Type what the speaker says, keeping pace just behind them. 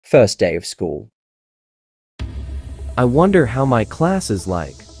First day of school. I wonder how my class is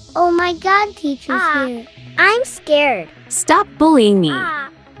like. Oh my god, teacher's here. I'm scared. Stop bullying me.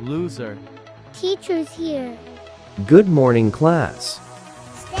 Loser. Teacher's here. Good morning, class.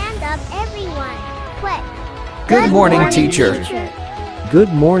 Stand up, everyone. Quick. Good morning, teacher. Good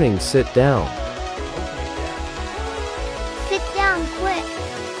morning, sit down. Sit down, quick.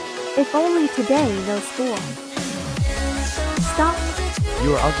 If only today, no school. Stop.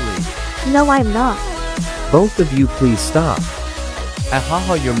 You're ugly. No, I'm not. Both of you please stop.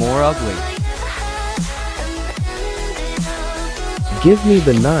 Ahaha, you're more ugly. Give me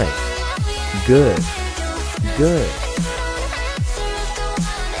the knife. Good. Good.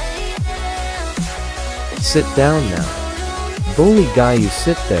 Sit down now. Bully guy, you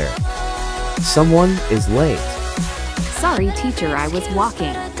sit there. Someone is late. Sorry, teacher, I was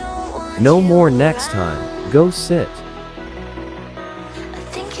walking. No more next time. Go sit.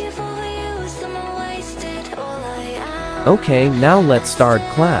 Okay, now let's start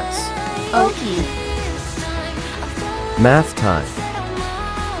class. Okay. Math time.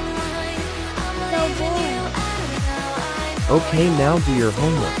 So boring. Okay, now do your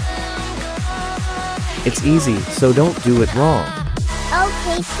homework. It's easy, so don't do it wrong.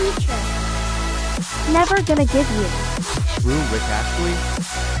 Okay, teacher. Never gonna give you. True, Rick Ashley?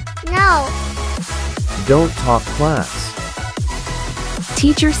 No. Don't talk class.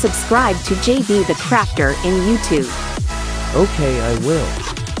 Teacher, subscribe to JB the Crafter in YouTube. Okay, I will.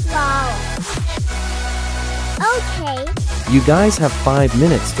 Wow. Okay. You guys have 5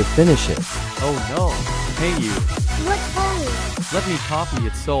 minutes to finish it. Oh no. Hey you. What bully? Let me copy,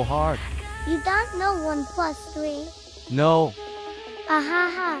 it's so hard. You don't know 1 plus 3. No.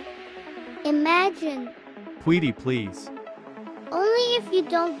 Ahaha. Imagine. Tweety, please. Only if you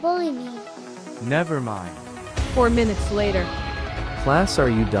don't bully me. Never mind. 4 minutes later. Class, are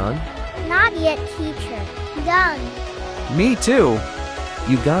you done? Not yet, teacher. Done. Me too.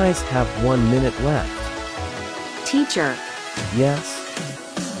 You guys have 1 minute left. Teacher, Yes?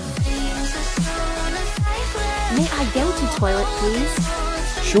 may I go to toilet, please?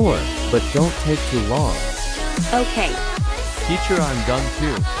 Sure, but don't take too long. Okay. Teacher, I'm done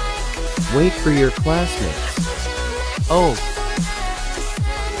too. Wait for your classmates. Oh,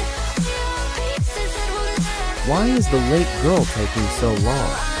 Why is the late girl taking so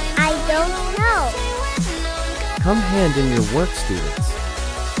long? I don't know. Come hand in your work, students.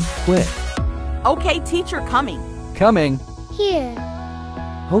 Quick. Okay, teacher, coming. Coming. Here.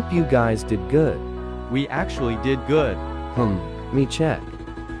 Hope you guys did good. we actually did good. Me check.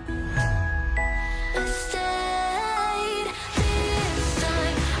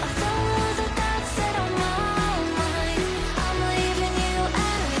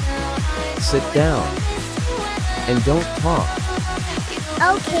 Sit down. And don't talk.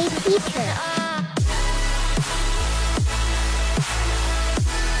 Okay, teacher.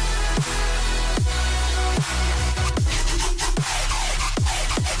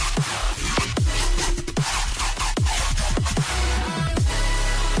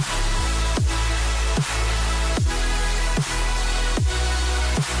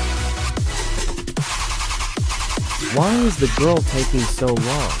 Why is the girl taking so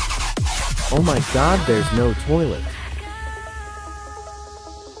long? Oh my god, there's no toilet.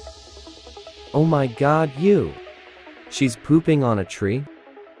 Oh my god, you! She's pooping on a tree?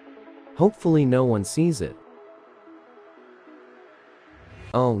 Hopefully no one sees it.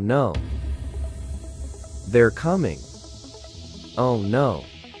 Oh no. They're coming. Oh no.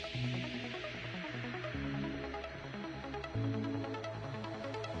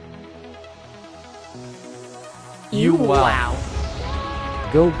 You wow.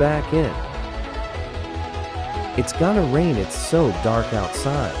 Go back in. It's gonna rain, it's so dark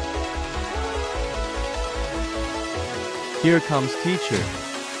outside. Here comes teacher.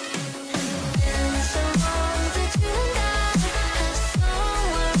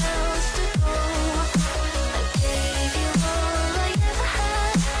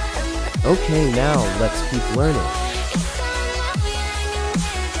 Okay, now let's keep learning.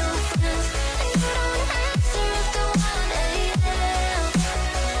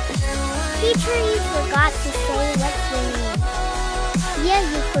 Teacher, you forgot to say what's your name. Yeah,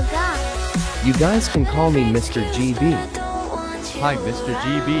 you forgot. You guys can call me Mr. GB. Hi, Mr.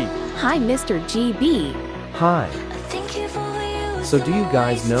 GB. Hi, Mr. GB. Hi. So do you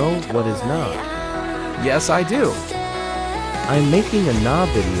guys know what is knob? Yes, I do. I'm making a knob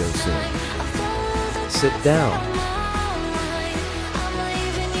video soon. Sit down.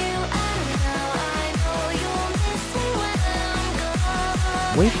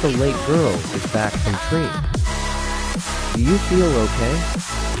 Wait, the late girl is back from tree. Do you feel okay?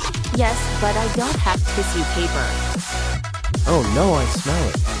 Yes, but I don't have tissue paper. Oh no, I smell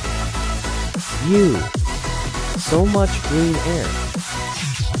it. You. So much green air.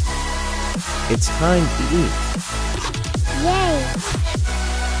 It's time to eat. Yay!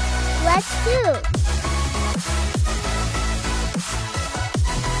 Let's do!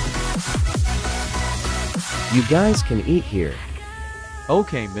 You guys can eat here.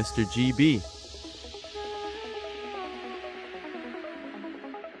 Okay, Mr. GB.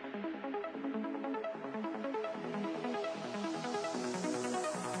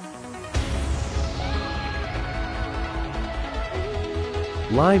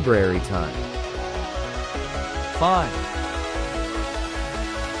 Library time. Fine.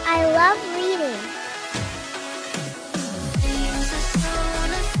 I love reading.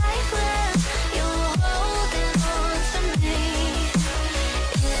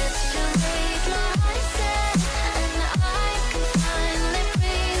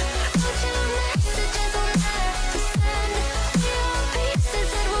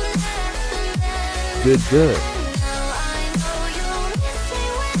 Good, good.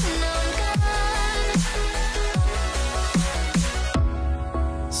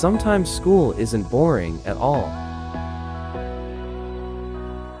 Sometimes school isn't boring at all.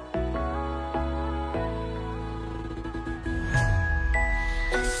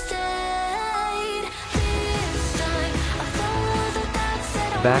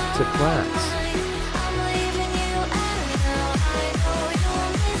 Back to class.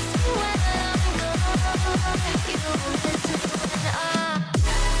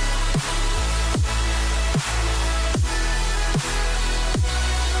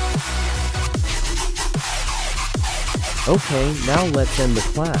 Okay, now let's end the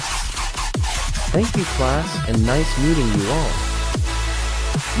class. Thank you, class, and nice meeting you all.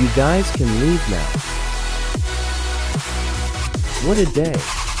 You guys can leave now. What a day.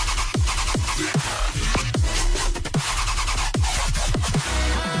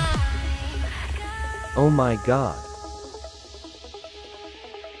 Oh my God.